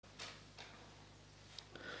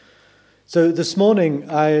So this morning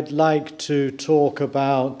I'd like to talk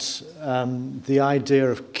about the idea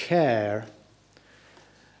of care,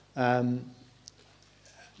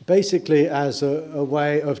 basically as a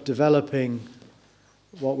way of developing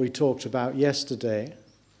what we talked about yesterday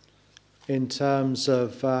in terms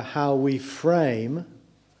of how we frame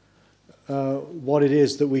what it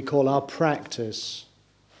is that we call our practice.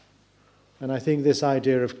 And I think this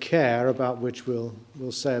idea of care, about which we'll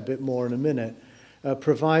say a bit more in a minute,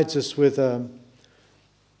 provides us with an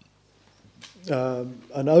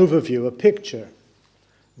overview, a picture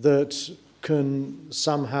that can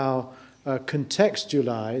somehow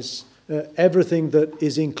contextualize everything that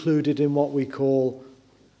is included in what we call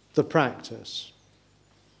the practice.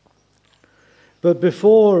 But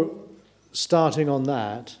before starting on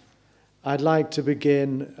that, I'd like to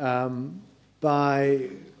begin by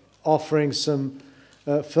offering some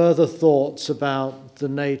further thoughts about the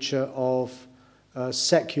nature of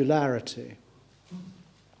secularity.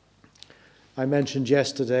 I mentioned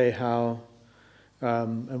yesterday how,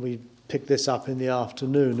 and we picked this up in the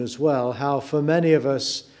afternoon as well, how for many of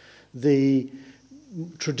us the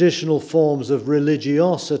traditional forms of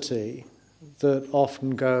religiosity that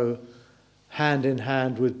often go hand in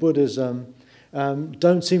hand with Buddhism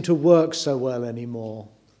don't seem to work so well anymore,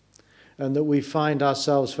 and that we find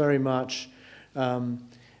ourselves very much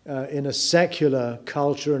in a secular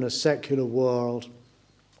culture, in a secular world,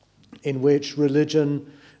 in which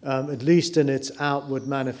religion, at least in its outward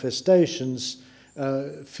manifestations,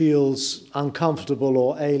 feels uncomfortable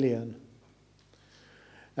or alien.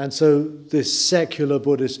 And so this secular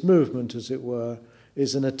Buddhist movement, as it were,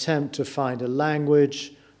 is an attempt to find a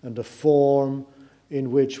language and a form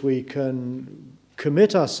in which we can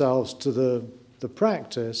commit ourselves to the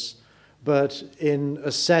practice, but in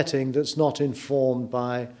a setting that's not informed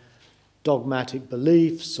by dogmatic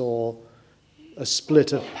beliefs or a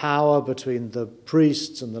split of power between the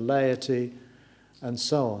priests and the laity, and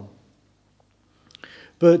so on.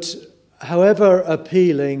 But however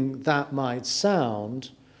appealing that might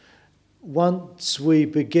sound, once we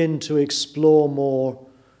begin to explore more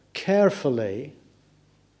carefully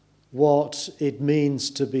what it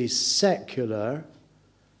means to be secular,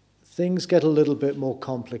 things get a little bit more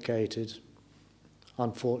complicated,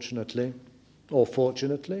 unfortunately, or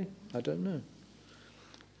fortunately, I don't know.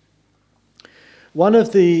 One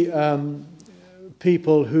of the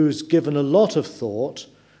people who's given a lot of thought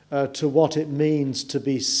to what it means to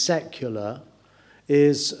be secular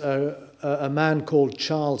is a man called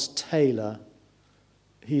Charles Taylor.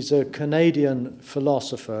 He's a Canadian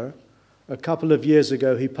philosopher. A couple of years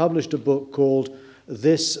ago, he published a book called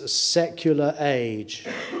This Secular Age,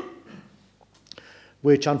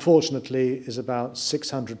 which unfortunately is about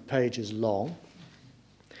 600 pages long.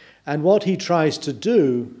 And what he tries to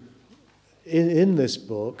do in this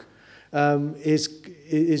book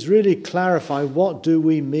is really clarify what do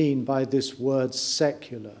we mean by this word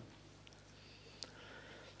secular.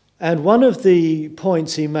 And one of the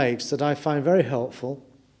points he makes that I find very helpful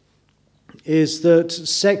is that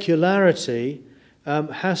secularity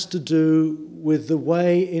has to do with the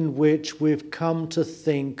way in which we've come to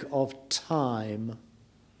think of time.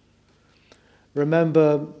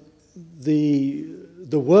 Remember, the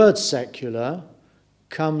word secular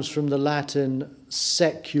comes from the Latin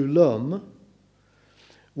seculum,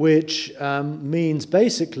 which means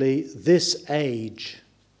basically this age,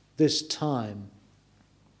 this time.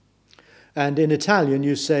 And in Italian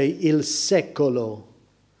you say il secolo,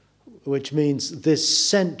 which means this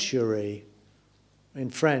century. In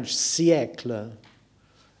French, siècle.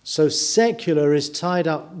 So secular is tied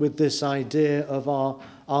up with this idea of our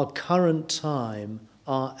current time,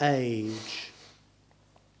 our age.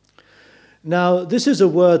 Now, this is a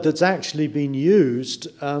word that's actually been used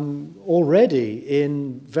already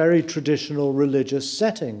in very traditional religious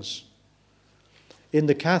settings. In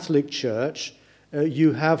the Catholic Church,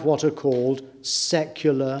 you have what are called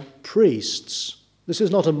secular priests. This is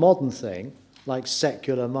not a modern thing, like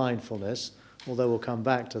secular mindfulness, although we'll come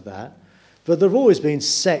back to that. But there have always been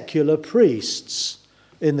secular priests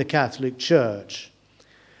in the Catholic Church.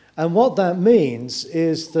 And what that means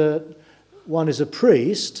is that one is a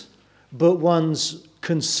priest, but one's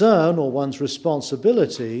concern or one's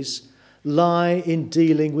responsibilities lie in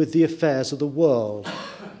dealing with the affairs of the world,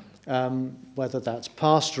 whether that's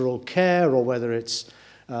pastoral care or whether it's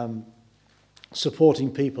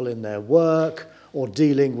supporting people in their work or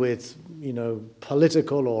dealing with,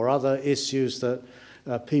 political or other issues that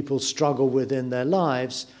people struggle with in their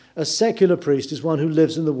lives. A secular priest is one who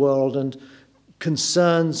lives in the world and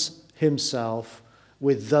concerns himself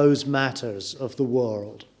with those matters of the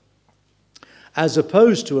world, as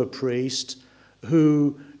opposed to a priest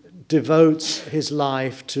who devotes his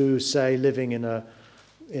life to, say, living in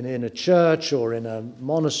a church or in a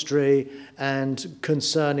monastery and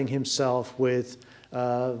concerning himself with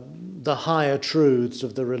the higher truths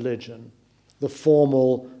of the religion, the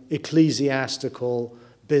formal ecclesiastical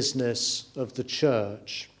business of the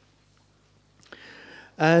church.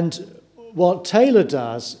 And what Taylor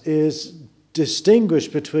does is distinguish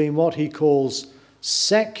between what he calls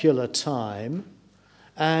secular time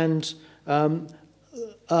and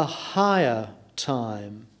a higher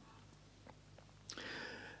time.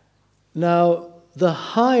 Now, the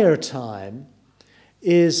higher time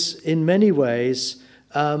is in many ways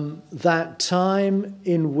that time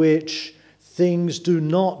in which things do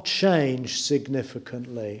not change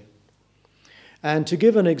significantly. And to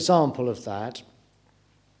give an example of that,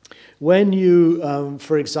 when you,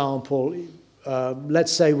 for example,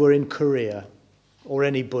 let's say we're in Korea or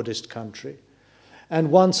any Buddhist country, and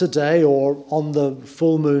once a day or on the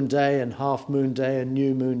full moon day and half moon day and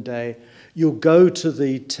new moon day, you'll go to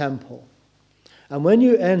the temple. And when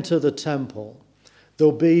you enter the temple,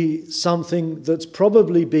 there'll be something that's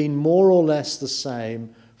probably been more or less the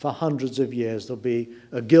same for hundreds of years. There'll be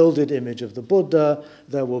a gilded image of the Buddha.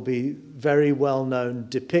 There will be very well-known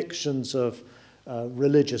depictions of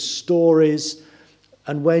religious stories.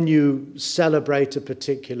 And when you celebrate a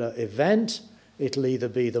particular event, it'll either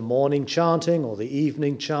be the morning chanting or the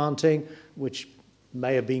evening chanting, which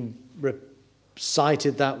may have been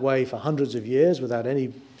recited that way for hundreds of years without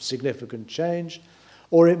any significant change.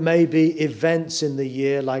 Or it may be events in the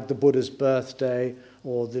year like the Buddha's birthday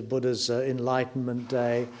or the Buddha's Enlightenment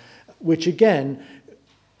Day, which again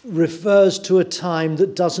refers to a time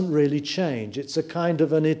that doesn't really change. It's a kind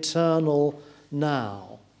of an eternal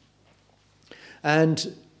now.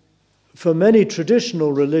 And for many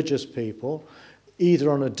traditional religious people,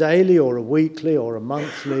 either on a daily or a weekly or a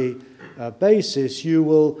monthly basis, you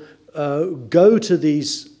will go to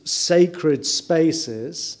these sacred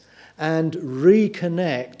spaces and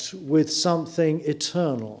reconnect with something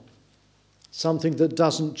eternal, something that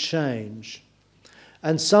doesn't change,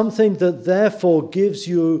 and something that therefore gives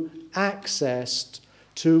you access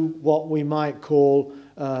to what we might call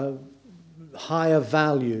higher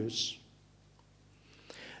values.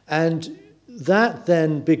 And that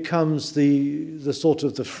then becomes the sort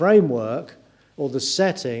of the framework or the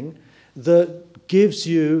setting that gives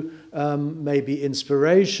you maybe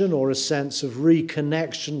inspiration or a sense of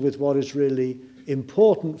reconnection with what is really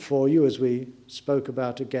important for you, as we spoke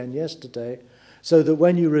about again yesterday, so that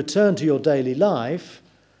when you return to your daily life,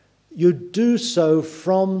 you do so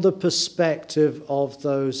from the perspective of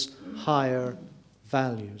those higher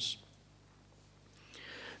values.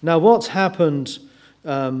 Now, what's happened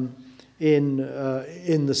in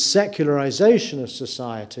the secularization of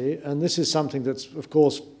society, and this is something that's, of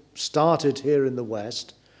course, started here in the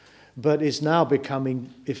West, but is now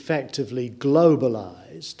becoming effectively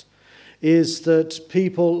globalized, is that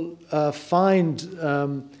people find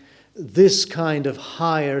this kind of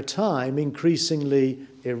higher time increasingly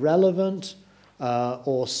irrelevant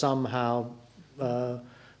or somehow,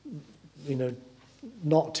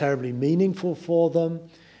 not terribly meaningful for them.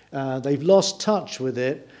 They've lost touch with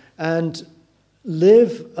it and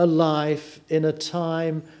live a life in a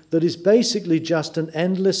time that is basically just an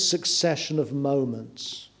endless succession of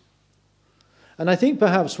moments. And I think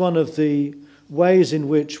perhaps one of the ways in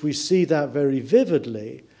which we see that very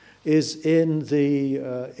vividly is in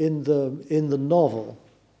the novel.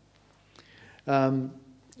 In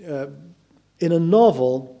a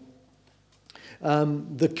novel,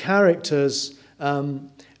 the characters,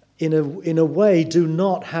 in a way, do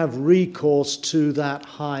not have recourse to that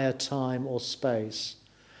higher time or space,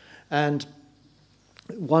 and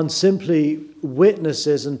one simply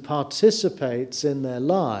witnesses and participates in their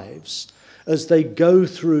lives as they go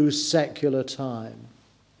through secular time.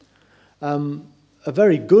 A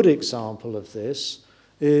very good example of this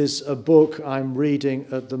is a book I'm reading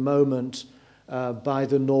at the moment by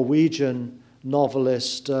the Norwegian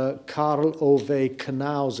novelist Karl Ove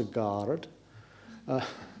Knausgård.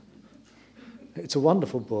 It's a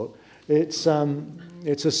wonderful book. It's a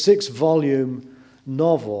 6-volume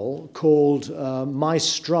novel called My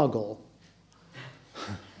Struggle.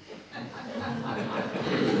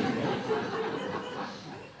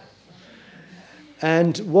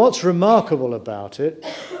 And what's remarkable about it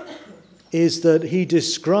is that he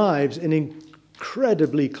describes in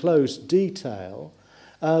incredibly close detail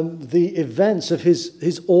the events of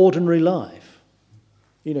his ordinary life.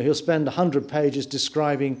 He'll spend 100 pages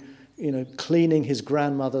describing, cleaning his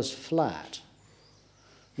grandmother's flat.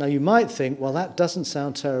 Now, you might think, well, that doesn't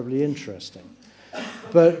sound terribly interesting.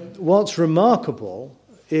 But what's remarkable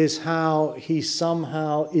is how he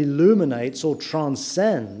somehow illuminates or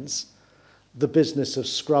transcends the business of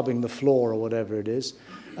scrubbing the floor or whatever it is,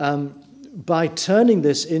 by turning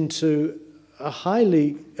this into a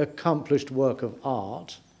highly accomplished work of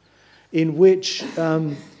art in which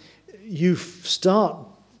you start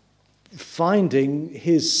finding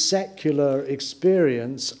his secular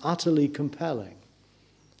experience utterly compelling.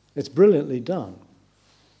 It's brilliantly done.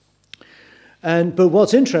 But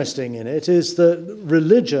what's interesting in it is that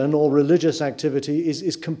religion or religious activity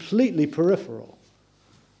is completely peripheral.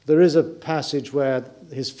 There is a passage where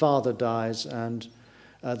his father dies and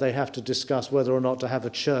they have to discuss whether or not to have a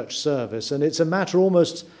church service. And it's a matter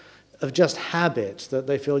almost of just habit that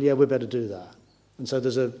they feel, yeah, we better do that. And so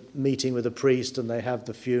there's a meeting with a priest and they have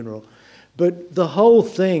the funeral. But the whole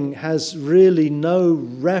thing has really no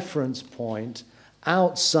reference point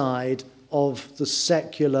outside of the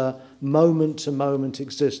secular moment-to-moment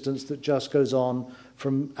existence that just goes on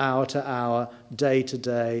from hour to hour, day to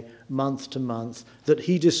day, month to month, that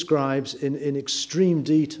he describes in extreme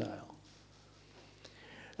detail.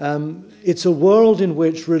 It's a world in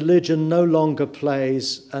which religion no longer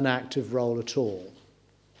plays an active role at all.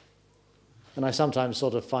 And I sometimes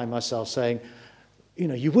sort of find myself saying, you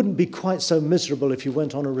know, you wouldn't be quite so miserable if you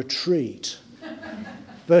went on a retreat.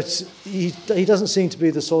 But he doesn't seem to be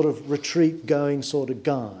the sort of retreat-going sort of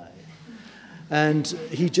guy. And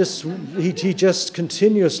he just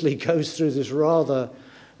continuously goes through this rather,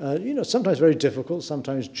 sometimes very difficult,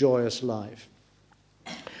 sometimes joyous life.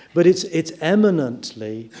 But it's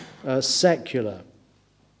eminently secular.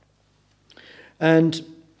 And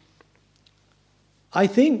I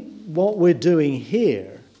think what we're doing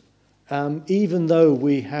here, even though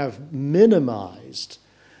we have minimized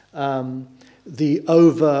the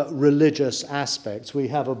over-religious aspects, we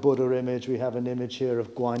have a Buddha image, we have an image here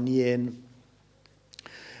of Guan Yin,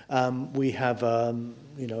 we have a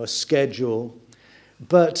schedule,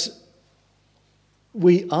 but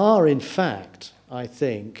we are in fact, I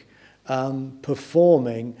think,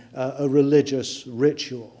 performing a religious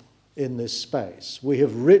ritual in this space. We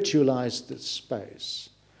have ritualized this space.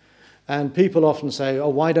 And people often say, oh,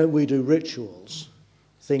 why don't we do rituals?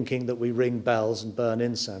 Thinking that we ring bells and burn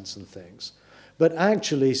incense and things. But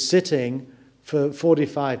actually sitting for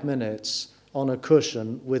 45 minutes on a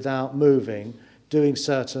cushion without moving, doing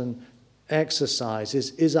certain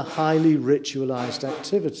exercises, is a highly ritualized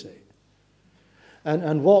activity.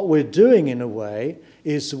 And what we're doing, in a way,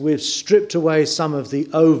 is we've stripped away some of the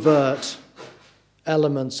overt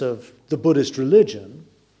elements of the Buddhist religion,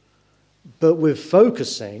 but we're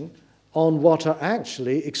focusing on what are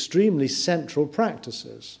actually extremely central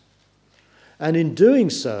practices. And in doing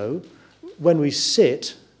so, when we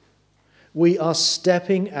sit, we are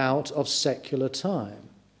stepping out of secular time.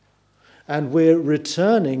 And we're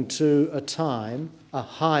returning to a time, a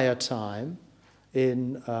higher time,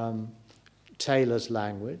 in Taylor's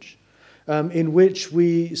language, in which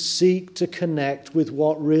we seek to connect with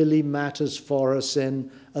what really matters for us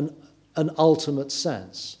in an ultimate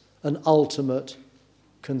sense, an ultimate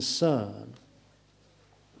concern.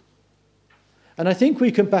 And I think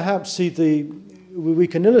we can perhaps we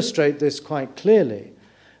can illustrate this quite clearly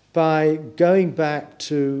by going back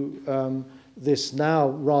to this now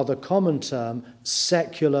rather common term,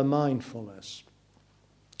 secular mindfulness.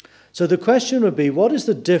 So the question would be, what is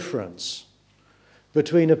the difference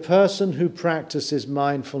between a person who practices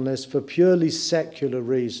mindfulness for purely secular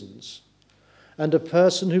reasons and a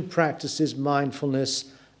person who practices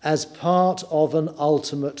mindfulness as part of an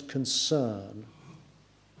ultimate concern?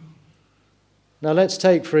 Now let's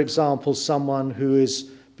take, for example, someone who is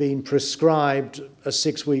being prescribed a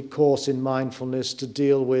 6-week course in mindfulness to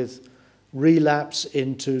deal with relapse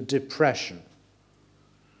into depression.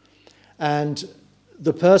 And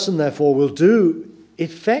the person, therefore, will do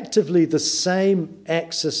effectively the same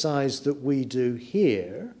exercise that we do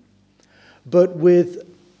here, but with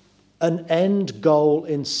an end goal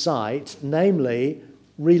in sight, namely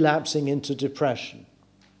relapsing into depression.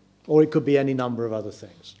 Or it could be any number of other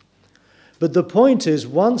things. But the point is,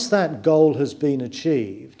 once that goal has been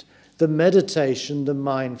achieved, the meditation, the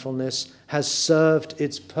mindfulness, has served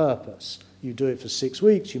its purpose. You do it for 6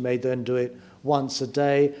 weeks, you may then do it once a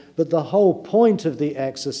day, but the whole point of the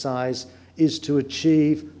exercise is to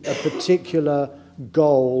achieve a particular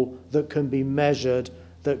goal that can be measured,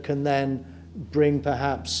 that can then bring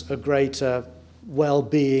perhaps a greater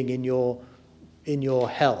well-being in your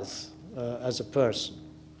health as a person.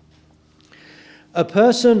 A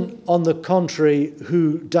person, on the contrary,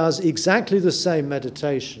 who does exactly the same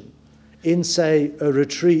meditation in, say, a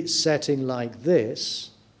retreat setting like this,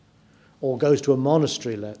 or goes to a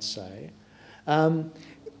monastery, let's say,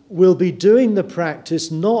 we'll be doing the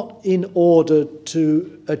practice not in order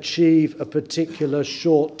to achieve a particular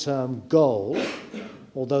short-term goal,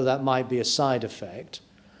 although that might be a side effect,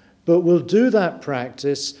 but we'll do that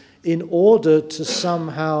practice in order to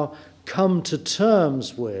somehow come to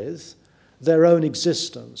terms with their own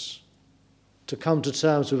existence, to come to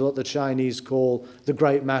terms with what the Chinese call the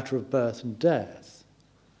great matter of birth and death.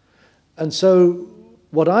 And so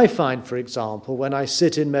what I find, for example, when I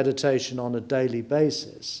sit in meditation on a daily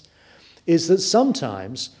basis, is that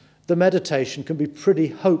sometimes the meditation can be pretty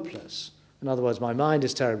hopeless. In other words, my mind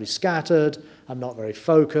is terribly scattered, I'm not very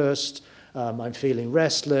focused, I'm feeling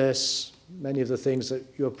restless, many of the things that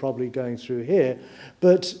you're probably going through here.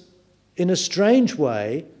 But in a strange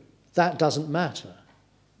way, that doesn't matter.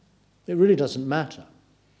 It really doesn't matter.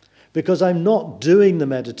 Because I'm not doing the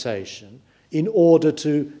meditation in order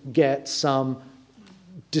to get some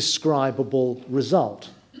describable result,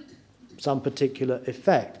 some particular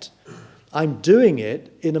effect. I'm doing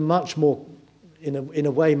it in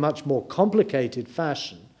a way much more complicated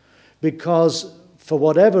fashion, because for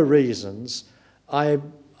whatever reasons I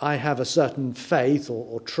have a certain faith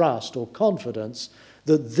or trust or confidence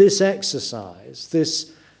that this exercise,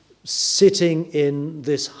 this sitting in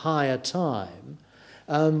this higher time,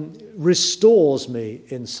 restores me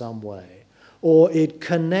in some way, or it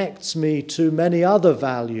connects me to many other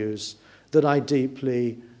values that I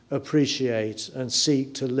deeply appreciate and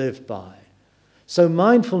seek to live by. So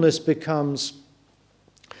mindfulness becomes,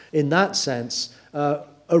 in that sense, a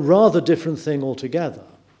rather different thing altogether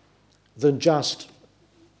than just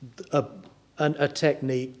a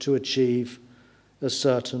technique to achieve a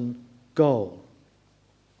certain goal.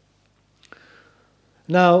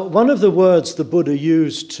 Now, one of the words the Buddha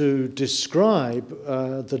used to describe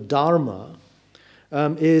the Dharma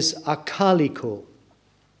is akaliko.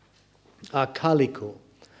 Akaliko.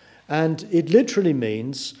 And it literally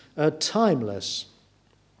means timeless.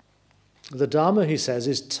 The Dharma, he says,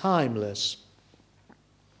 is timeless.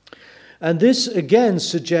 And this again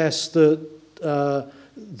suggests that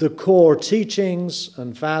the core teachings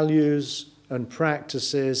and values and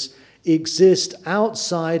practices exist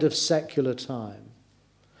outside of secular time.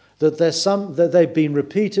 That they've been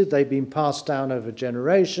repeated, they've been passed down over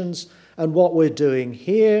generations, and what we're doing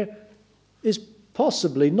here is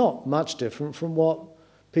possibly not much different from what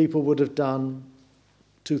people would have done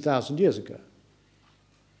 2,000 years ago.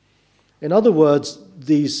 In other words,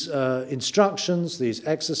 these instructions, these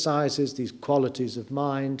exercises, these qualities of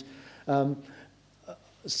mind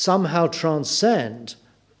somehow transcend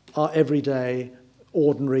our everyday,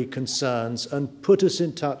 ordinary concerns and put us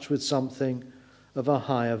in touch with something of a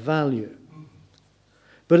higher value.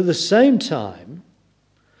 But at the same time,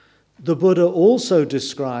 the Buddha also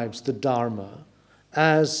describes the Dharma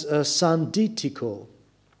as sanditiko.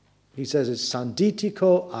 He says it's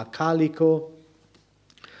sanditiko, akaliko.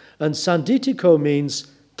 And sanditiko means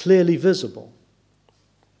clearly visible.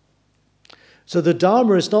 So the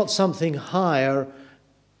Dharma is not something higher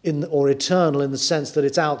or eternal in the sense that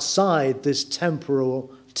it's outside this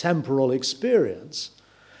temporal experience.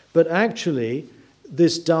 But actually,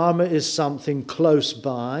 this Dharma is something close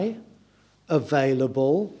by,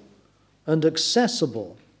 available, and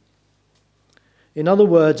accessible. In other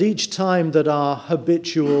words, each time that our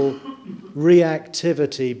habitual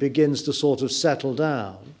reactivity begins to sort of settle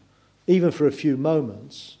down, even for a few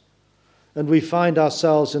moments, and we find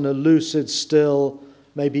ourselves in a lucid, still,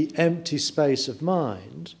 maybe empty space of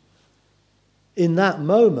mind, in that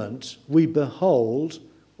moment we behold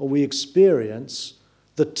or we experience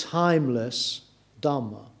the timeless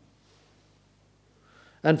Dhamma.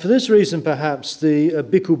 And for this reason, perhaps, the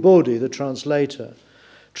Bhikkhu Bodhi, the translator,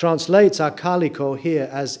 translates akaliko here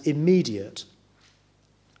as immediate,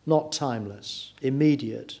 not timeless,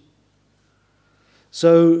 immediate.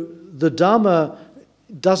 So the Dhamma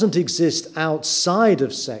doesn't exist outside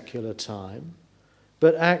of secular time,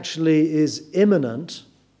 but actually is immanent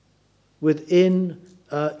within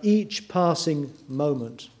each passing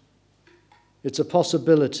moment. It's a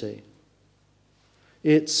possibility.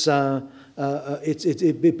 It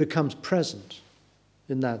becomes present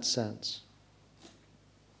in that sense.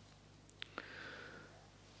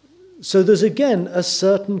 So there's again a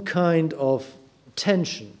certain kind of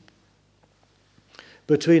tension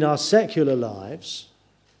between our secular lives,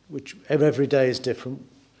 which every day is different,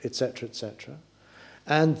 etc.,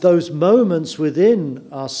 and those moments within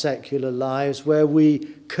our secular lives where we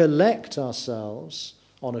collect ourselves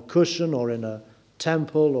on a cushion or in a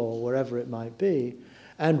temple or wherever it might be,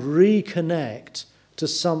 and reconnect to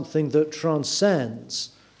something that transcends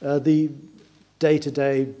the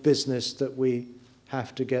day-to-day business that we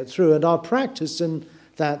have to get through. And our practice in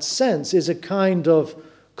that sense is a kind of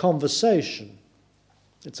conversation.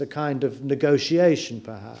 It's a kind of negotiation,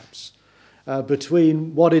 perhaps,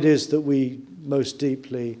 between what it is that we most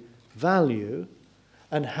deeply value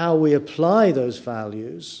and how we apply those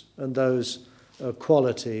values and those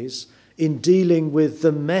qualities in dealing with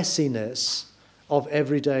the messiness of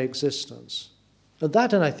everyday existence. And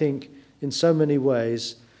that, and I think, in so many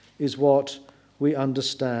ways, is what we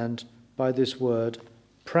understand by this word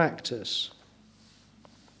practice.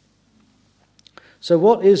 So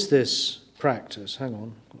what is this practice? Hang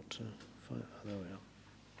on. Got to find, there we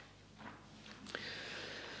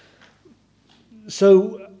are.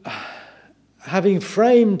 So, having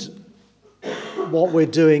framed what we're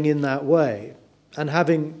doing in that way, and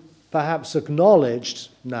having perhaps acknowledged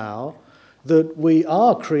now that we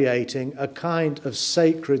are creating a kind of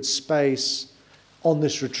sacred space on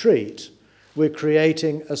this retreat, we're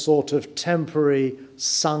creating a sort of temporary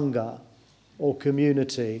sangha or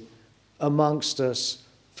community amongst us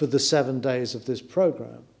for the 7 days of this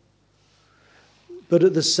program. But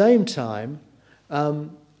at the same time,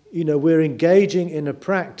 we're engaging in a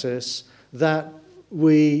practice that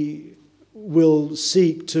we will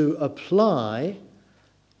seek to apply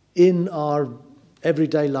in our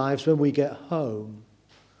everyday lives when we get home.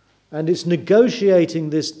 And it's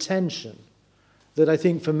negotiating this tension that I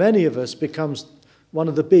think for many of us becomes one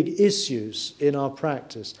of the big issues in our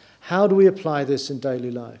practice. How do we apply this in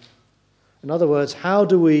daily life? In other words, how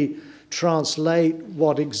do we translate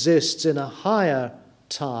what exists in a higher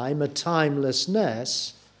time, a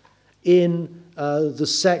timelessness, in the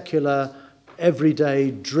secular, everyday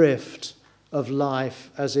drift of life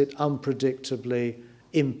as it unpredictably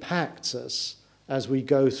impacts us as we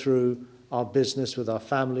go through our business with our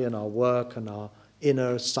family and our work and our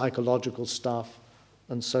inner psychological stuff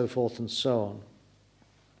and so forth and so on.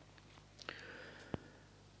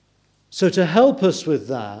 So to help us with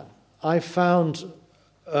that, I found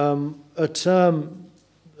a term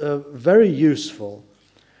very useful.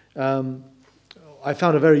 I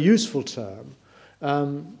found a very useful term,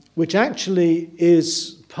 which actually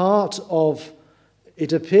is part of,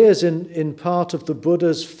 it appears in part of the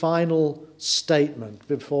Buddha's final statement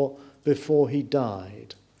before he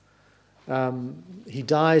died. He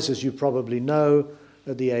dies, as you probably know,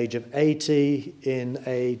 at the age of 80 in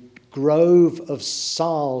a grove of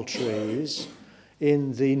sal trees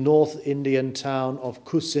in the North Indian town of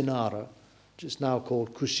Kusinara, which is now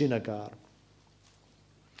called Kushinagar.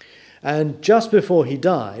 And just before he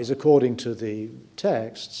dies, according to the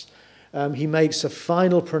texts, he makes a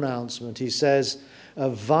final pronouncement. He says,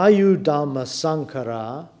 Vayu Dhamma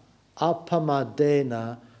Sankara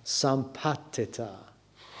Apamadena Sampatita,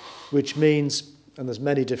 which means, and there's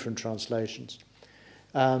many different translations,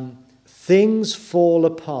 things fall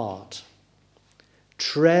apart.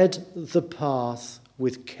 Tread the path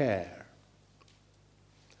with care.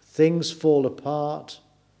 Things fall apart.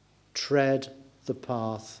 Tread the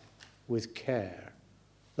path with care.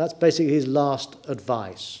 That's basically his last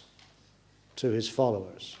advice to his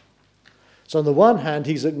followers. So on the one hand,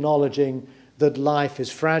 he's acknowledging that life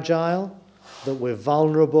is fragile, that we're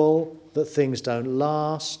vulnerable, that things don't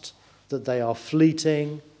last, that they are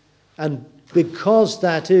fleeting. And because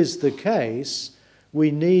that is the case, we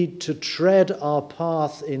need to tread our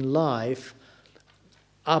path in life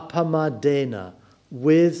apamadena,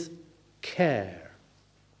 with care.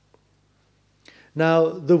 Now,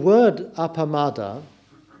 the word apamada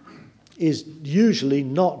is usually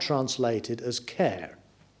not translated as care.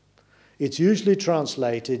 It's usually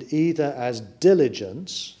translated either as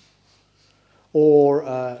diligence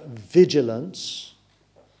or vigilance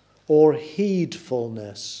or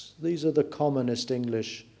heedfulness. These are the commonest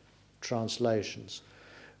English translations.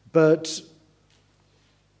 But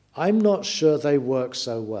I'm not sure they work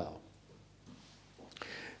so well.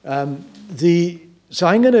 So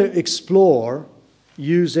I'm going to explore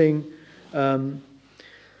using the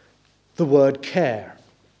word care.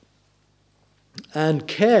 And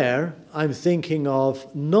care, I'm thinking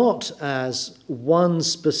of not as one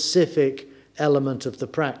specific element of the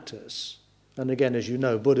practice. And again, as you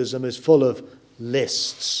know, Buddhism is full of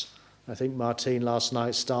lists. I think Martine last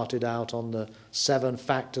night started out on the 7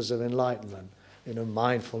 factors of enlightenment.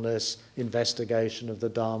 Mindfulness, investigation of the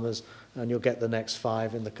dharmas, and you'll get the next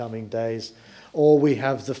 5 in the coming days. Or we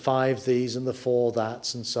have the 5 these and the 4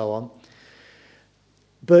 that's and so on.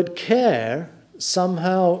 But care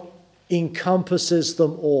somehow encompasses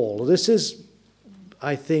them all. This is,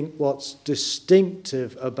 I think, what's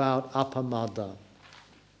distinctive about apamada.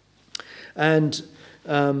 And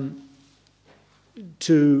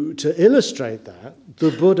to illustrate that,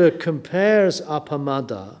 the Buddha compares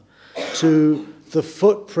apamada to the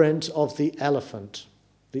footprint of the elephant's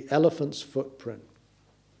footprint.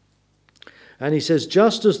 And he says,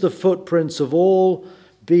 just as the footprints of all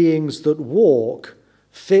beings that walk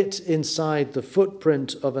fit inside the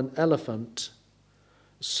footprint of an elephant,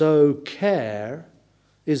 so care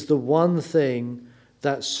is the one thing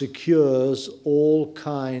that secures all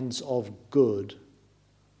kinds of good.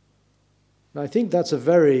 And I think that's a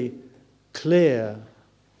very clear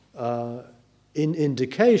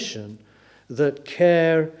indication that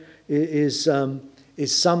care is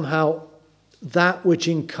somehow that which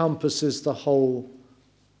encompasses the whole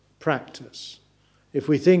practice. If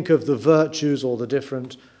we think of the virtues or the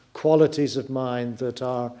different qualities of mind that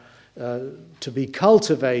are to be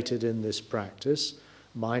cultivated in this practice,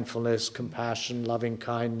 mindfulness, compassion, loving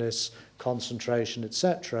kindness, concentration,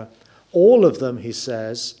 etc., all of them, he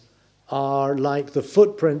says, are like the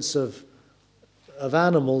footprints of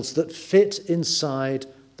animals that fit inside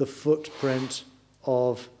the footprint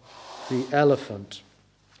of the elephant.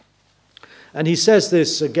 And he says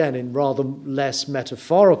this again in rather less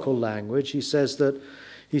metaphorical language. He says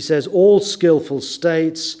all skillful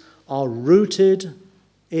states are rooted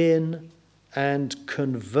in and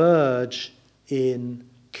converge in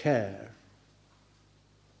care.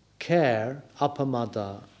 Care,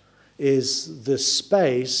 appamada, is the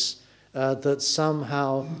space that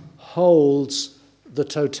somehow holds the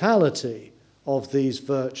totality of these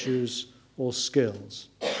virtues or skills.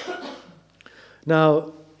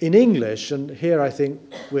 Now, in English, and here I think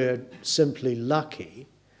we're simply lucky,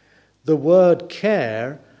 the word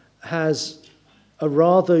care has a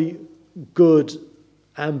rather good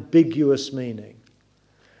ambiguous meaning.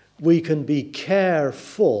 We can be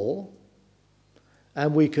careful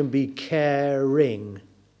and we can be caring.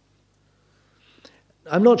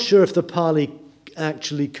 I'm not sure if the Pali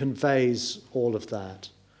actually conveys all of that,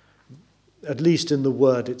 at least in the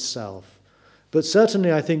word itself. But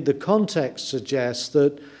certainly I think the context suggests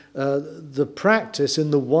that the practice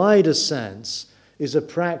in the wider sense is a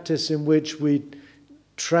practice in which we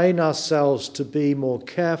train ourselves to be more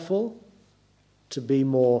careful, to be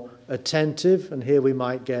more attentive, and here we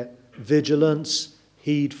might get vigilance,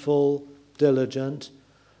 heedful, diligent,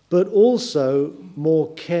 but also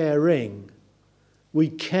more caring. We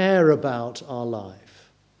care about our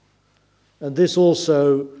life. And this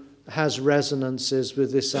also has resonances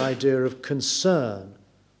with this idea of concern,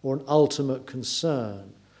 or an ultimate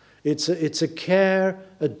concern. It's a care,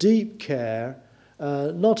 a deep care,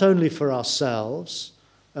 not only for ourselves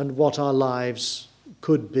and what our lives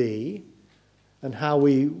could be and how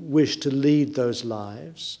we wish to lead those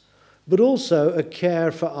lives, but also a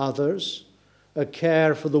care for others, a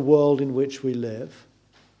care for the world in which we live.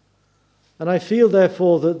 And I feel,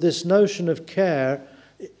 therefore, that this notion of care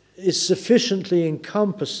is sufficiently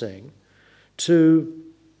encompassing to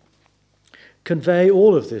convey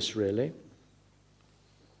all of this, really.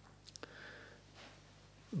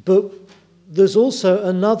 But there's also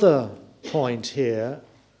another point here,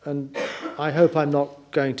 and I hope I'm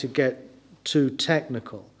not going to get too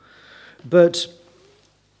technical, but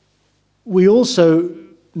we also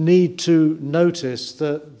need to notice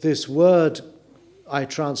that this word I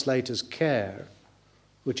translate as care,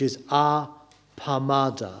 which is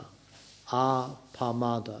apamada, I'll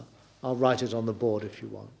write it on the board if you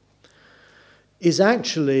want, is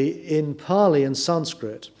actually in Pali and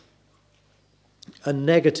Sanskrit a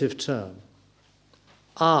negative term.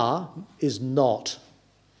 Is not.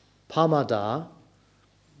 Pamada,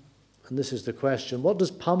 and this is the question, what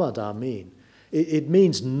does pamada mean? It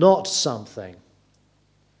means not something.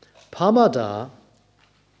 Pamada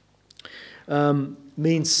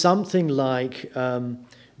means something like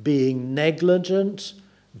being negligent,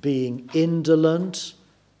 being indolent,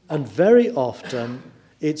 and very often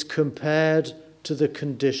it's compared to the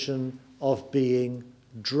condition of being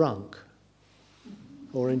drunk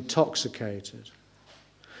or intoxicated.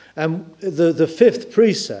 And the fifth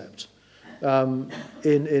precept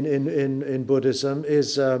in Buddhism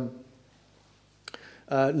is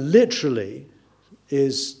literally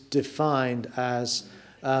is defined as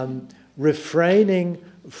refraining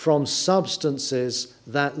from substances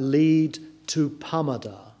that lead to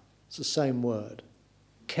pamada. It's the same word.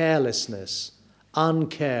 Carelessness,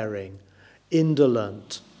 uncaring,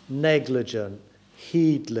 indolent, negligent,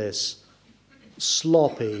 heedless,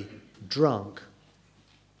 sloppy, drunk.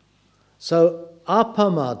 So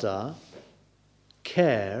apamada,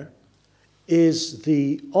 care, is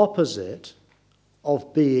the opposite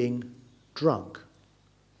of being drunk.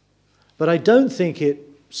 But I don't think it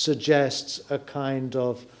suggests a kind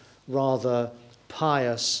of rather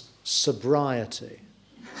pious sobriety.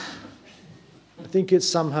 I think it's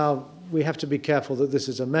somehow, we have to be careful that this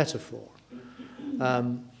is a metaphor.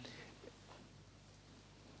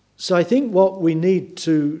 So I think what we need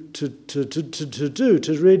to do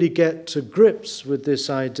to really get to grips with this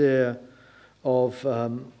idea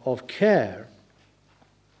of care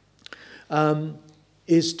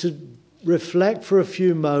is to reflect for a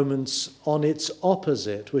few moments on its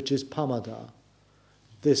opposite, which is pamada,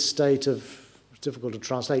 this state of, it's difficult to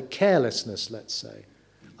translate, carelessness, let's say,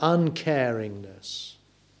 uncaringness.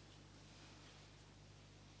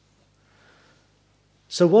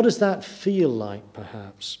 So what does that feel like,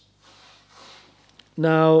 perhaps?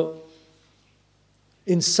 Now,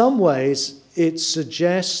 in some ways, it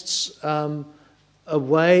suggests a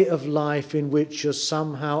way of life in which you're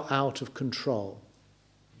somehow out of control.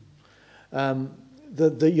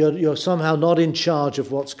 That you're somehow not in charge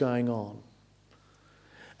of what's going on.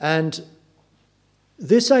 And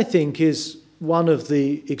this, I think, is one of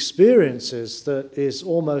the experiences that is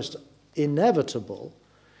almost inevitable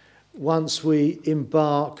once we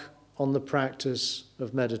embark on the practice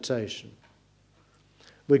of meditation.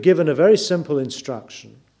 We're given a very simple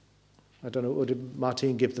instruction. I don't know, did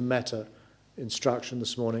Martine give the metta instruction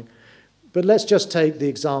this morning? But let's just take the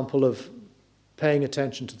example of paying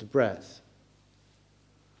attention to the breath.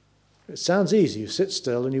 It sounds easy. You sit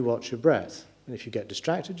still and you watch your breath. And if you get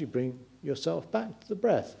distracted, you bring yourself back to the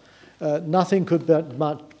breath. Nothing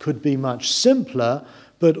could be much simpler,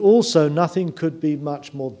 but also nothing could be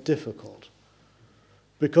much more difficult.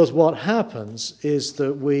 Because what happens is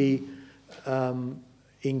that we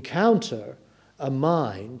encounter a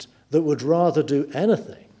mind that would rather do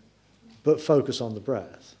anything but focus on the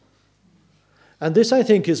breath. And this, I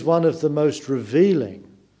think, is one of the most revealing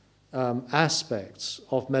aspects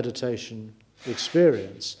of meditation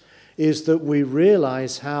experience, is that we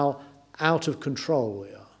realize how out of control we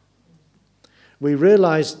are. We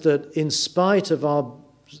realize that in spite of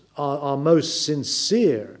our most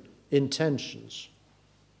sincere intentions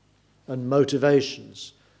and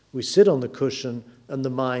motivations, we sit on the cushion and the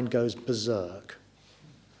mind goes berserk.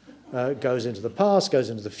 It goes into the past, goes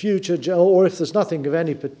into the future, or if there's nothing of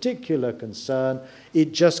any particular concern,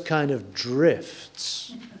 it just kind of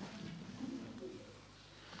drifts.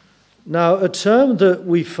 Now, a term that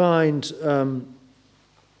we find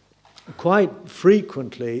quite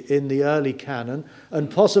frequently in the early canon, and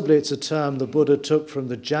possibly it's a term the Buddha took from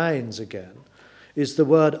the Jains again, is the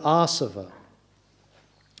word asava.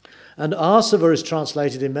 And asava is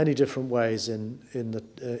translated in many different ways in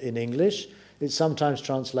English. It's sometimes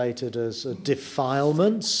translated as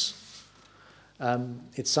defilements.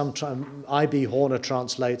 It's sometimes I.B. Horner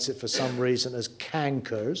translates it for some reason as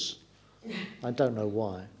cankers. I don't know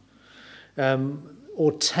why.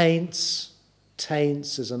 Or taints.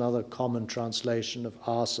 Taints is another common translation of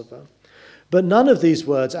asava. But none of these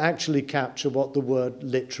words actually capture what the word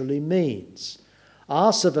literally means.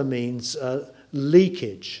 Asava means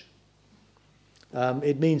leakage.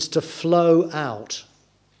 It means to flow out.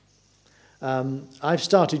 I've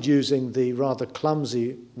started using the rather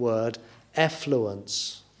clumsy word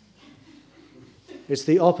effluence. It's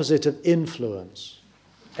the opposite of influence.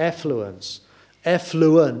 Effluence.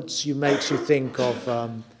 Effluence makes you think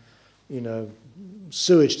of,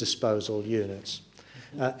 sewage disposal units.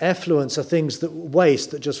 Effluents are things that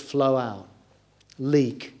waste that just flow out,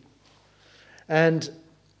 leak. And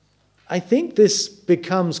I think this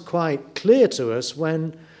becomes quite clear to us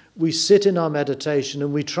when we sit in our meditation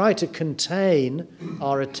and we try to contain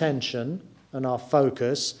our attention and our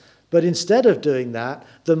focus, but instead of doing that,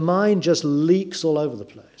 the mind just leaks all over the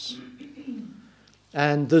place.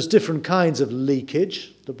 And there's different kinds of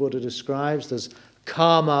leakage the Buddha describes. There's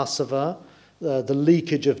karmasava, the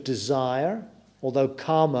leakage of desire, although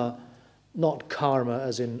karma, not karma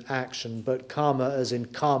as in action, but karma as in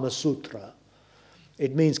Kama Sutra.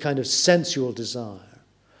 It means kind of sensual desire.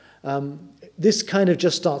 This kind of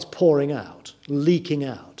just starts pouring out, leaking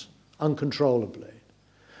out, uncontrollably.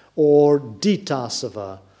 Or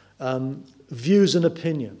ditthasava, views and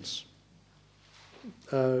opinions,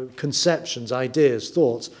 conceptions, ideas,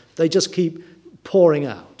 thoughts. They just keep pouring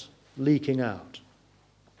out, leaking out.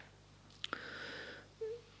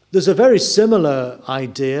 There's a very similar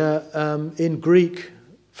idea in Greek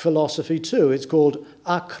philosophy too. It's called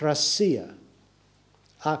akrasia.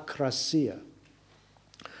 Akrasia.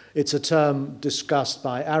 It's a term discussed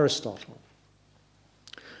by Aristotle.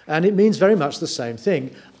 And it means very much the same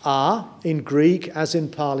thing. A, in Greek, as in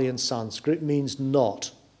Pali and Sanskrit, means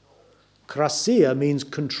not. Krasia means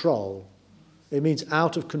control. It means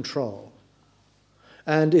out of control.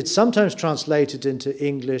 And it's sometimes translated into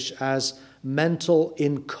English as mental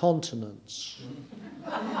incontinence.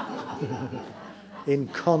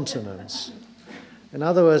 Incontinence. In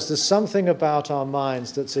other words, there's something about our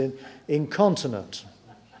minds that's incontinent.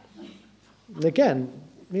 And again,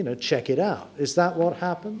 check it out. Is that what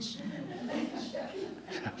happens?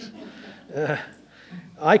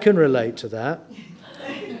 I can relate to that.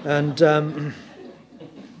 And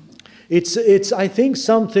it's I think,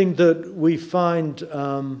 something that we find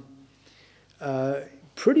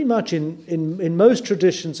pretty much in most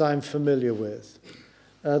traditions I'm familiar with.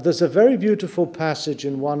 There's a very beautiful passage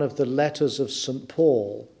in one of the letters of St.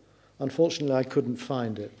 Paul. Unfortunately, I couldn't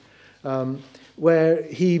find it. Where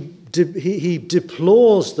he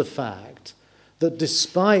deplores the fact that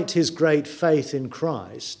despite his great faith in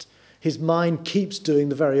Christ, his mind keeps doing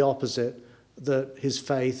the very opposite that his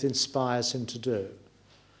faith inspires him to do.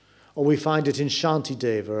 Or we find it in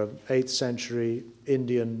Shantideva, an 8th century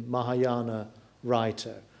Indian Mahayana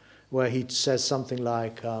writer, where he says something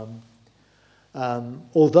like,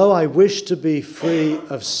 although I wish to be free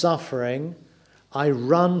of suffering, I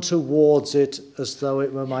run towards it as though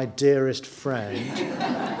it were my dearest friend.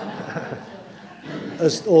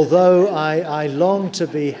 Although I long to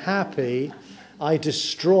be happy, I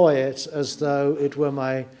destroy it as though it were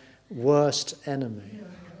my worst enemy.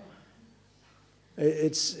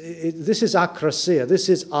 This is akrasiya, this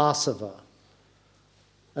is asava.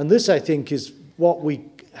 And this, I think, is what we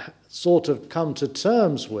sort of come to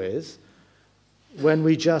terms with when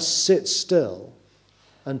we just sit still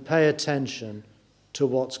and pay attention to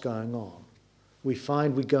what's going on. We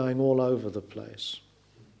find we're going all over the place.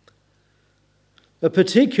 A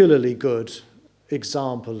particularly good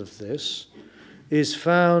example of this is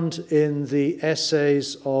found in the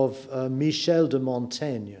essays of Michel de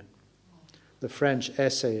Montaigne, the French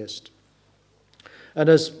essayist. And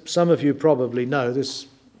as some of you probably know,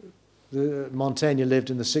 Montaigne lived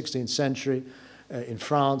in the 16th century in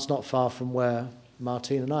France, not far from where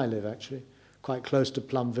Martine and I live, actually, quite close to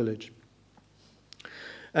Plum Village.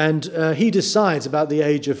 And he decides about the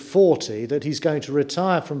age of 40 that he's going to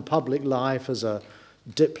retire from public life as a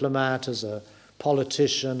diplomat, as a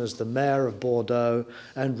politician, as the mayor of Bordeaux,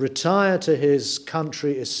 and retire to his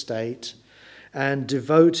country estate and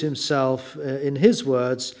devote himself, in his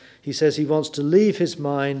words, he says he wants to leave his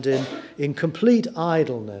mind in complete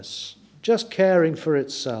idleness, just caring for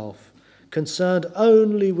itself, concerned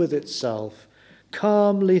only with itself,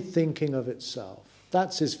 calmly thinking of itself.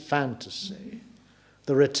 That's his fantasy.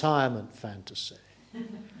 The retirement fantasy.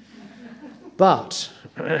 But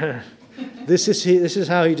this is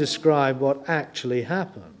how he described what actually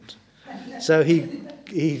happened. So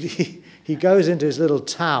he goes into his little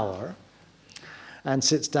tower and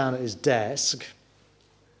sits down at his desk,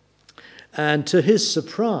 and to his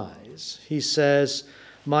surprise, he says,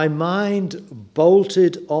 "My mind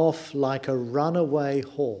bolted off like a runaway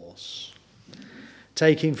horse,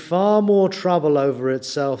 taking far more trouble over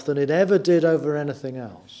itself than it ever did over anything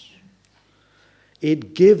else.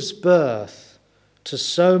 It gives birth to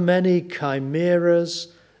so many chimeras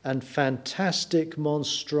and fantastic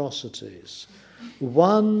monstrosities,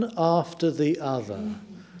 one after the other,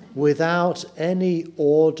 without any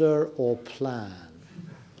order or plan."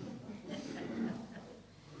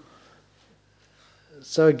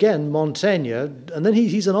 So again, Montaigne, and then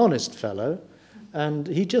he's an honest fellow, and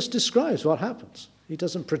he just describes what happens. He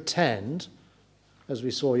doesn't pretend, as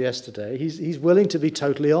we saw yesterday. He's willing to be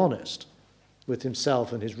totally honest with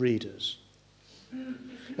himself and his readers.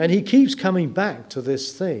 And he keeps coming back to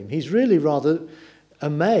this theme. He's really rather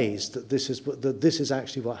amazed that this is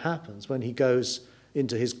actually what happens when he goes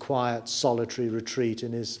into his quiet, solitary retreat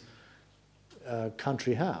in his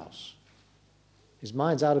country house. His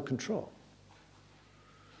mind's out of control.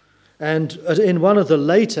 And in one of the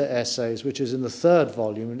later essays, which is in the 3rd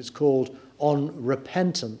volume, and it's called On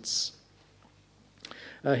Repentance,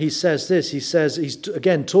 he says this. He says, he's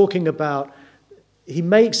again talking about, he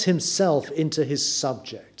makes himself into his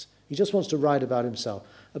subject. He just wants to write about himself,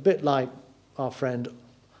 a bit like our friend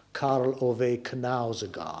Karl Ove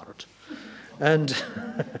Knausgaard. And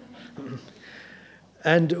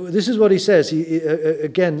this is what he says. He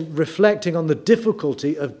again, reflecting on the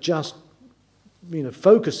difficulty of just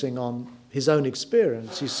focusing on his own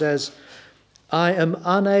experience. He says, "I am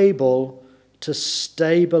unable to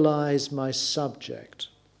stabilize my subject.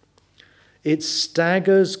 It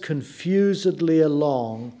staggers confusedly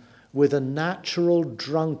along with a natural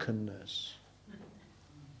drunkenness."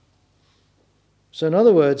 So in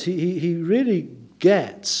other words, he really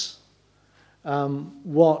gets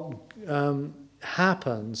what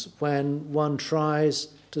happens when one tries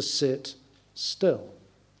to sit still.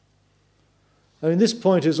 I mean, this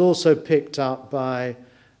point is also picked up by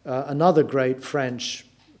another great French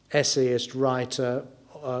essayist writer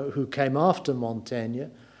who came after Montaigne,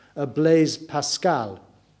 Blaise Pascal,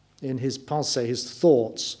 in his Pensées, his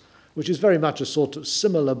thoughts, which is very much a sort of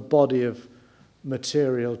similar body of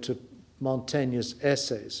material to Montaigne's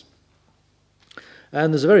essays.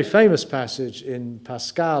 And there's a very famous passage in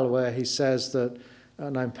Pascal where he says that,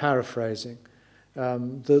 and I'm paraphrasing,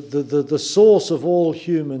 the source of all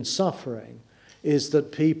human suffering is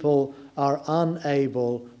that people are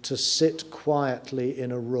unable to sit quietly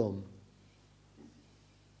in a room.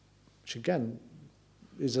 Which again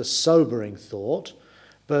is a sobering thought,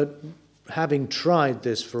 but having tried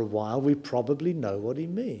this for a while, we probably know what he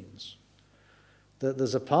means. That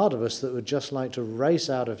there's a part of us that would just like to race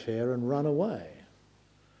out of here and run away.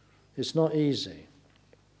 It's not easy.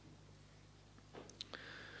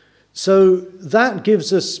 So that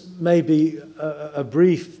gives us maybe a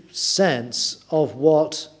brief sense of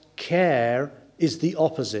what care is the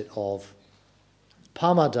opposite of.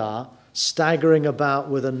 Pamada, staggering about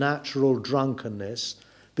with a natural drunkenness,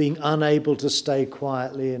 being unable to stay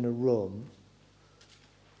quietly in a room.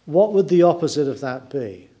 What would the opposite of that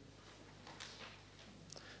be?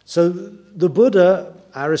 So the Buddha,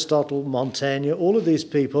 Aristotle, Montaigne, all of these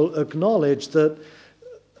people acknowledge that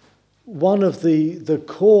one of the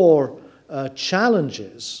core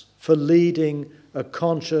challenges for leading a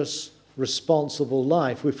conscious, responsible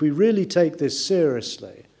life, if we really take this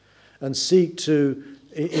seriously and seek to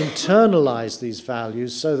internalize these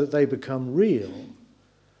values so that they become real,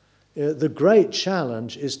 the great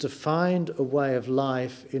challenge is to find a way of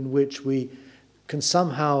life in which we can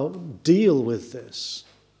somehow deal with this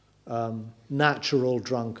natural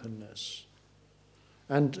drunkenness.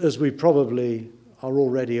 And as we probably are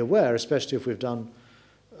already aware, especially if we've done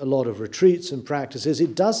a lot of retreats and practices,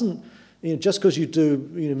 it doesn't, just because you do,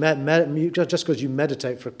 just because you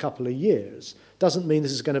meditate for a couple of years, doesn't mean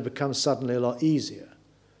this is going to become suddenly a lot easier.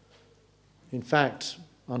 In fact,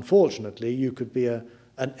 unfortunately, you could be an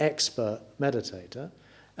expert meditator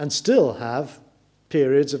and still have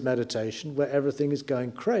periods of meditation where everything is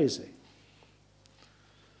going crazy.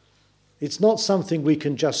 It's not something we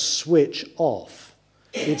can just switch off.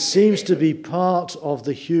 It seems to be part of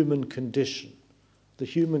the human condition. The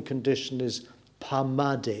human condition is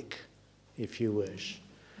pamadic, if you wish.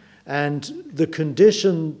 And the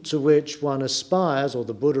condition to which one aspires, or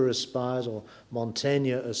the Buddha aspires, or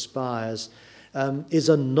Montaigne aspires, is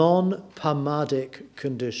a non-pamadic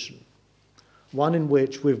condition. One in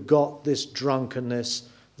which we've got this drunkenness,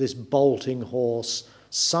 this bolting horse,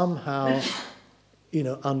 somehow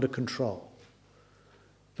under control.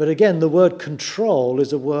 But again, the word control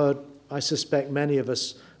is a word I suspect many of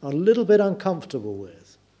us are a little bit uncomfortable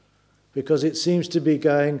with, because it seems to be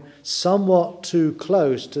going somewhat too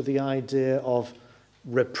close to the idea of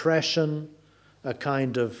repression, a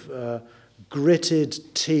kind of gritted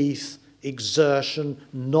teeth, exertion,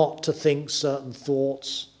 not to think certain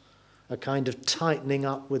thoughts, a kind of tightening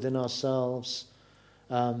up within ourselves,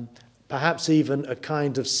 perhaps even a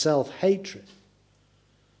kind of self-hatred.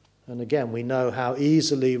 And again, we know how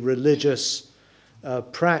easily religious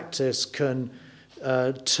practice can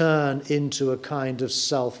turn into a kind of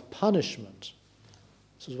self-punishment.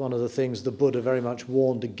 This is one of the things the Buddha very much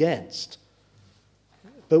warned against.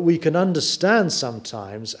 But we can understand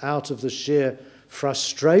sometimes, out of the sheer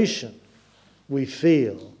frustration we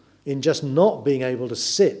feel in just not being able to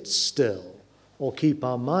sit still or keep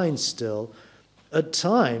our minds still, at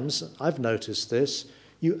times, I've noticed this,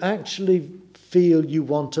 you actually feel you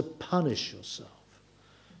want to punish yourself.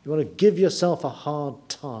 You want to give yourself a hard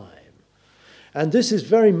time. And this is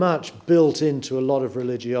very much built into a lot of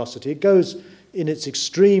religiosity. It goes, in its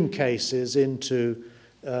extreme cases, into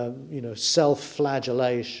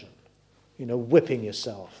self-flagellation, whipping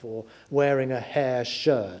yourself, or wearing a hair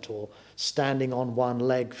shirt, or standing on one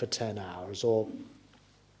leg for 10 hours, or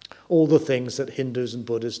all the things that Hindus and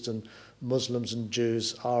Buddhists and Muslims and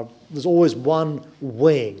Jews are. There's always one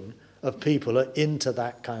wing of people are into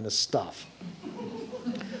that kind of stuff.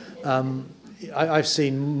 I've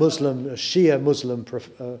seen Shia Muslim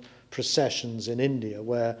processions in India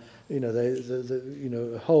where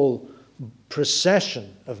a whole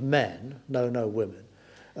procession of men, no women,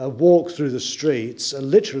 walk through the streets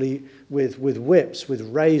literally with whips with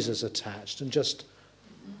razors attached and just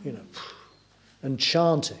and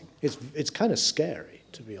chanting. It's kind of scary,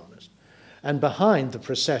 to be honest. And behind the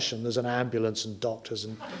procession, there's an ambulance and doctors,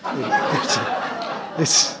 and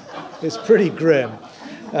it's pretty grim.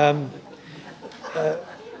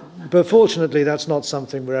 But fortunately, that's not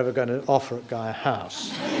something we're ever going to offer at Gaia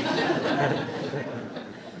House.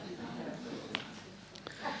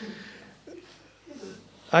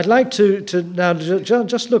 I'd like to now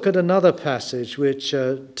just look at another passage which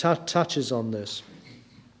touches on this.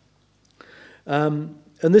 And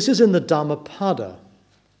this is in the Dhammapada,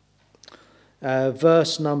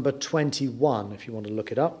 verse number 21, if you want to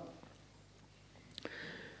look it up.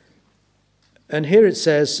 And here it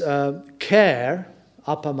says, care,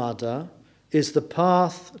 apamada, is the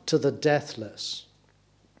path to the deathless.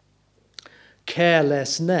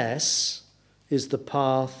 Carelessness is the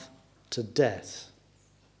path to death.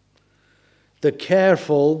 The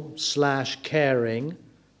careful/caring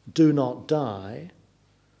do not die.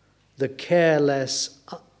 The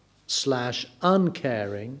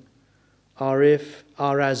careless/uncaring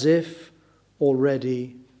are as if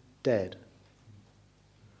already dead.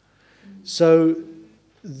 So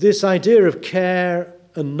this idea of care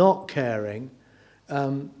and not caring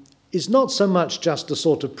is not so much just a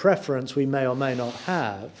sort of preference we may or may not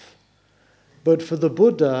have, but for the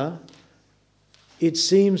Buddha, it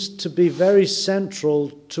seems to be very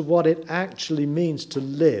central to what it actually means to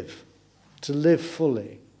live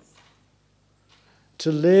fully.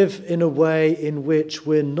 To live in a way in which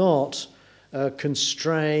we're not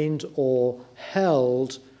constrained or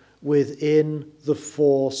held within the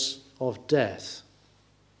force of death.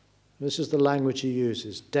 This is the language he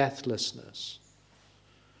uses, deathlessness.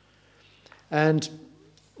 And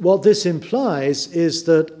what this implies is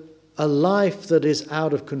that a life that is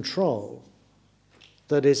out of control,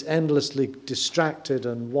 that is endlessly distracted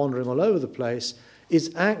and wandering all over the place,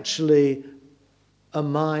 is actually a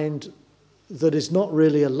mind that is not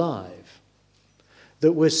really alive.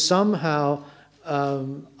 That we're somehow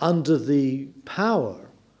under the power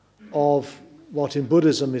of what in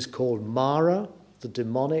Buddhism is called Mara, the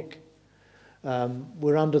demonic.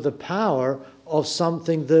 We're under the power of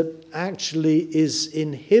something that actually is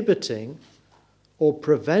inhibiting or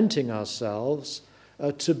preventing ourselves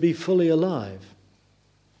to be fully alive.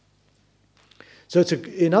 So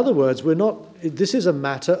in other words, this is a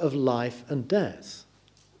matter of life and death.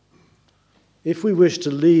 If we wish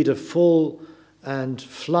to lead a full and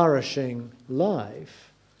flourishing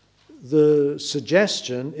life, the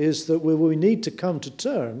suggestion is that we need to come to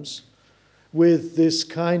terms with this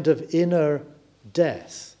kind of inner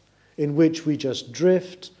death in which we just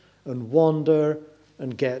drift and wander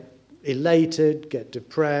and get elated, get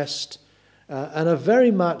depressed, and are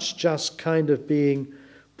very much just kind of being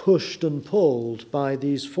pushed and pulled by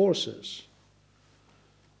these forces.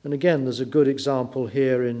 And again, there's a good example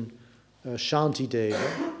here in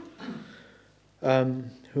Shantideva,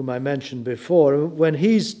 whom I mentioned before. When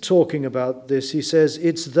he's talking about this, he says,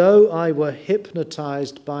 "It's though I were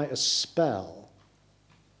hypnotized by a spell."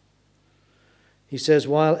 He says,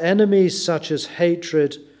 while enemies such as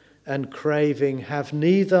hatred and craving have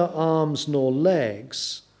neither arms nor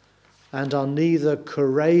legs and are neither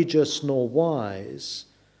courageous nor wise,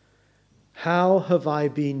 how have I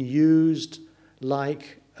been used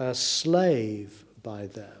like a slave by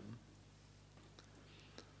them?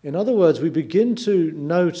 In other words, we begin to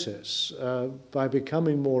notice, by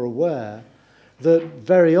becoming more aware, that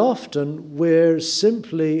very often we're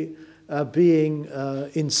simply being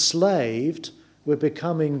enslaved, we're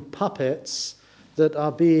becoming puppets that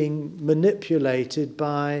are being manipulated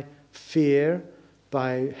by fear,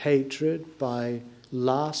 by hatred, by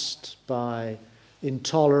lust, by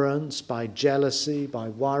intolerance, by jealousy, by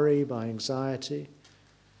worry, by anxiety.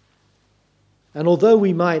 And although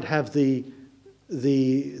we might have the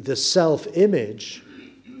self-image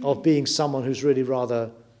of being someone who's really rather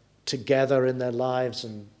together in their lives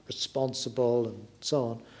and responsible and so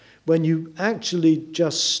on, when you actually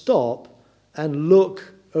just stop and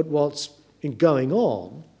look at what's going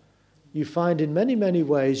on, you find in many, many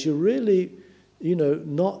ways you're really,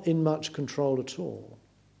 not in much control at all.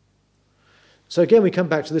 So again, we come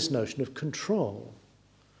back to this notion of control.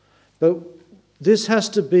 But this has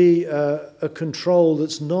to be a control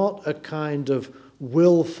that's not a kind of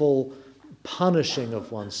willful punishing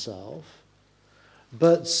of oneself,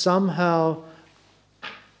 but somehow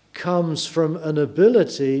comes from an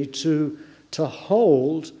ability to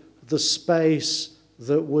hold the space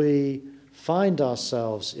that we find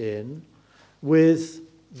ourselves in with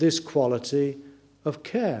this quality of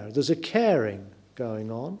care. There's a caring going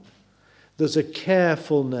on, there's a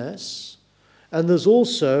carefulness, and there's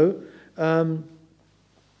also an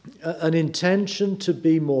intention to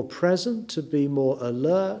be more present, to be more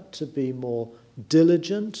alert, to be more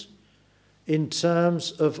diligent in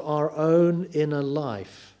terms of our own inner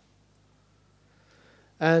life.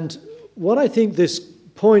 And what I think this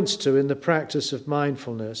points to in the practice of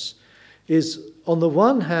mindfulness is, on the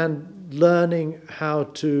one hand, learning how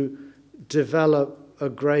to develop a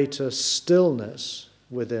greater stillness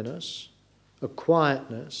within us, a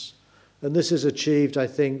quietness. And this is achieved, I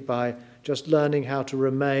think, by just learning how to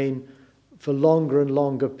remain for longer and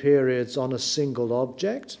longer periods on a single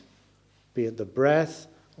object, be it the breath,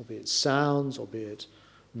 or be it sounds, or be it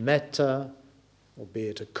metta, or be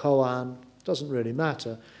it a koan, doesn't really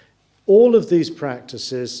matter. All of these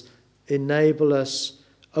practices enable us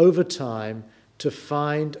over time to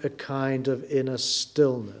find a kind of inner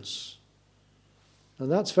stillness.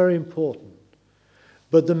 And that's very important.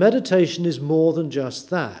 But the meditation is more than just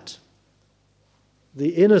that.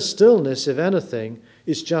 The inner stillness, if anything,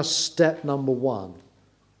 is just step number one.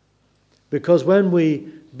 Because when we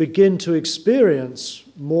begin to experience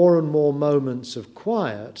more and more moments of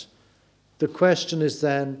quiet, the question is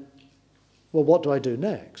then, well, what do I do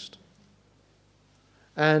next?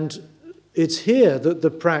 And it's here that the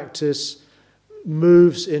practice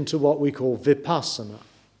moves into what we call vipassana.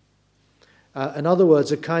 In other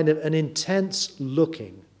words, a kind of an intense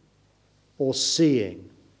looking or seeing,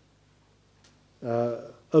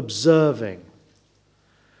 observing.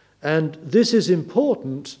 And this is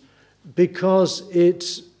important because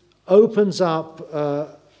it opens up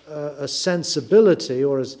a sensibility,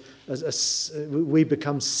 or as we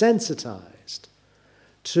become sensitized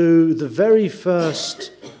to the very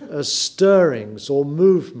first stirrings or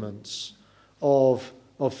movements of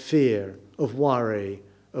fear, of worry,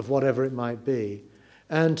 of whatever it might be.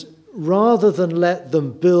 And rather than let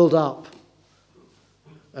them build up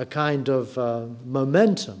a kind of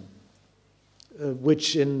momentum,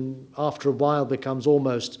 which after a while becomes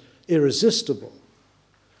almost irresistible,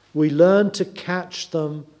 we learn to catch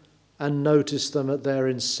them and notice them at their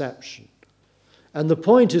inception. And the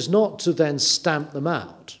point is not to then stamp them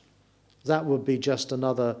out. That would be just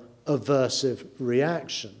another aversive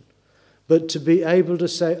reaction. But to be able to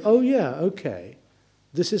say, oh yeah, okay,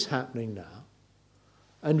 this is happening now.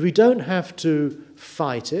 And we don't have to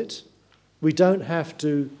fight it. We don't have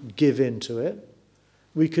to give in to it.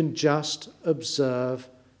 We can just observe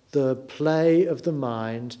the play of the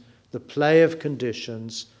mind, the play of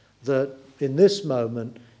conditions that in this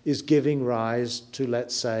moment is giving rise to,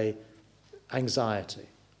 let's say, anxiety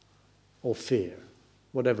or fear,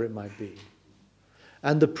 whatever it might be.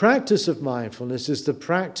 And the practice of mindfulness is the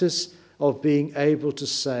practice of being able to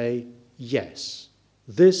say, yes,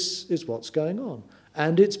 this is what's going on,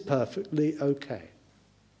 and it's perfectly okay.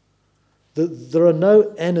 There are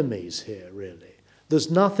no enemies here, really.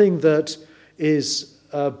 There's nothing that is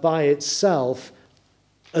by itself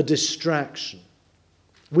a distraction.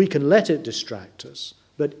 We can let it distract us,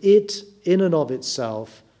 but it, in and of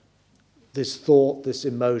itself, this thought, this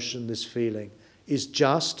emotion, this feeling, is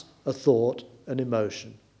just a thought, an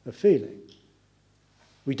emotion, a feeling.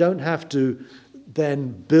 We don't have to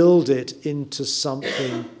then build it into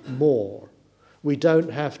something more. We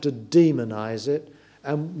don't have to demonize it,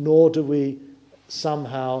 and nor do we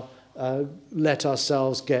somehow let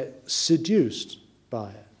ourselves get seduced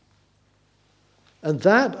by it. And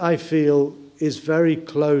that, I feel, is very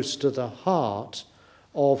close to the heart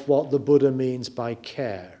of what the Buddha means by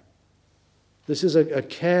care. This is a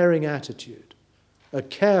caring attitude, a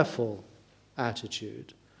careful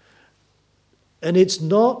attitude. And it's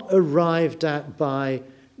not arrived at by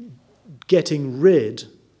getting rid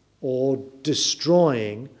or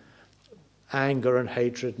destroying anger and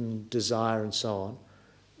hatred and desire and so on,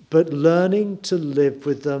 but learning to live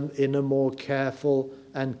with them in a more careful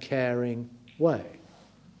and caring way.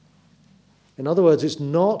 In other words, it's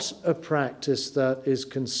not a practice that is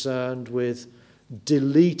concerned with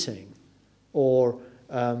deleting or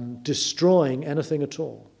destroying anything at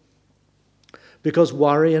all. Because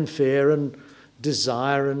worry and fear and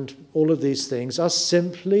desire and all of these things are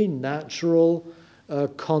simply natural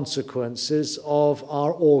consequences of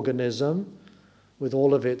our organism, with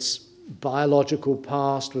all of its biological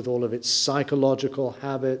past, with all of its psychological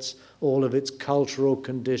habits, all of its cultural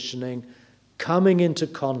conditioning, coming into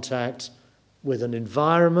contact with an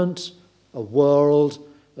environment, a world,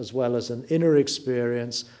 as well as an inner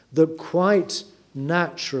experience that quite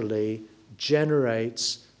naturally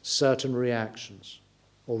generates certain reactions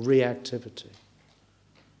or reactivity.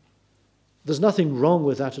 There's nothing wrong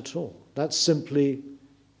with that at all. That's simply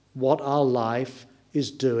what our life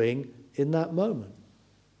is doing in that moment.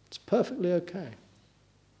 It's perfectly okay.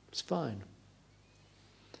 It's fine.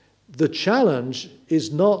 The challenge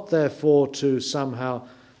is not, therefore, to somehow,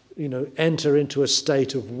 enter into a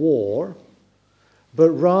state of war,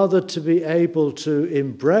 but rather to be able to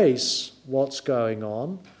embrace what's going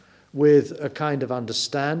on with a kind of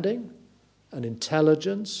understanding, an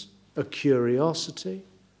intelligence, a curiosity,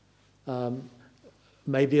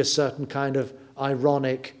 maybe a certain kind of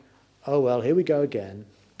ironic, oh well, here we go again,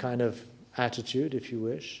 kind of attitude, if you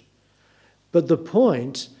wish. But the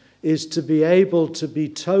point is to be able to be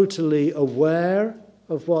totally aware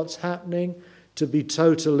of what's happening, to be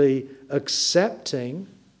totally accepting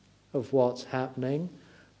of what's happening,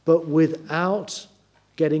 but without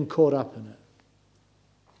getting caught up in it.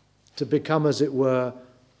 To become, as it were,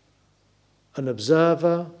 an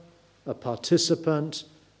observer, a participant,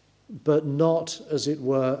 but not, as it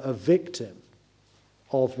were, a victim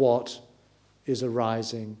of what is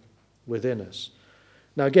arising within us.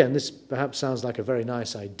 Now again, this perhaps sounds like a very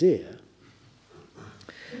nice idea,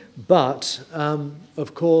 but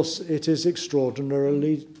of course it is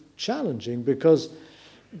extraordinarily challenging because,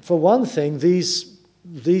 for one thing, these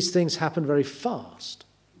things happen very fast.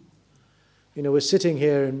 You know, we're sitting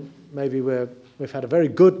here and maybe we've had a very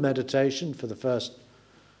good meditation for the first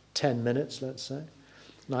 10 minutes, let's say.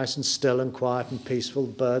 Nice and still and quiet and peaceful,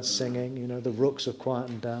 birds singing, you know, the rooks have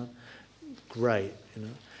quietened down. Great, you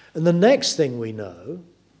know. And the next thing we know,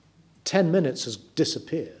 10 minutes has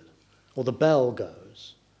disappeared, or the bell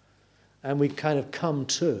goes, and we kind of come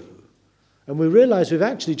to, and we realize we've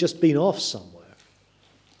actually just been off somewhere.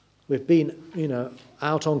 We've been, you know,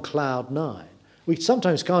 out on cloud 9. We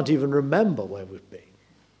sometimes can't even remember where we've been.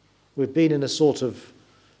 We've been in a sort of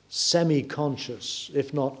semi-conscious,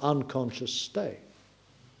 if not unconscious state.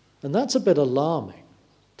 And that's a bit alarming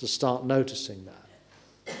to start noticing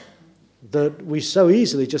that we so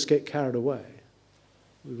easily just get carried away.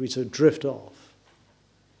 We sort of drift off.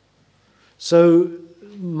 So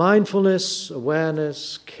mindfulness,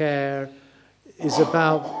 awareness, care is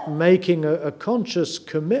about making a conscious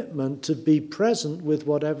commitment to be present with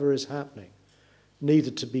whatever is happening,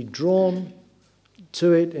 neither to be drawn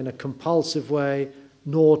to it in a compulsive way,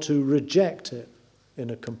 nor to reject it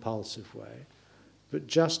in a compulsive way, but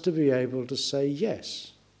just to be able to say,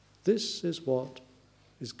 yes, this is what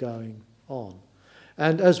is going on.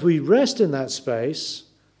 And as we rest in that space,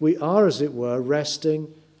 we are, as it were, resting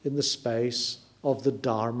in the space of the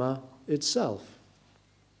Dharma itself.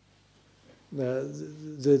 This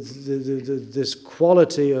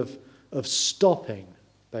quality of stopping,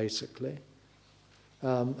 basically,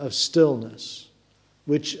 of stillness,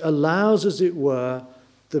 which allows, as it were,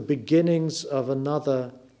 the beginnings of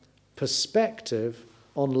another perspective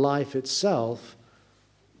on life itself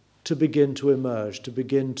to begin to emerge, to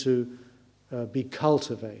begin to be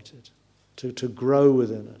cultivated, to grow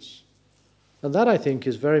within us. And that, I think,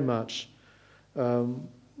 is very much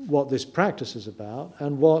what this practice is about,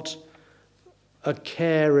 and what a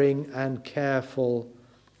caring and careful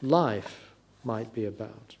life might be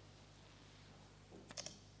about.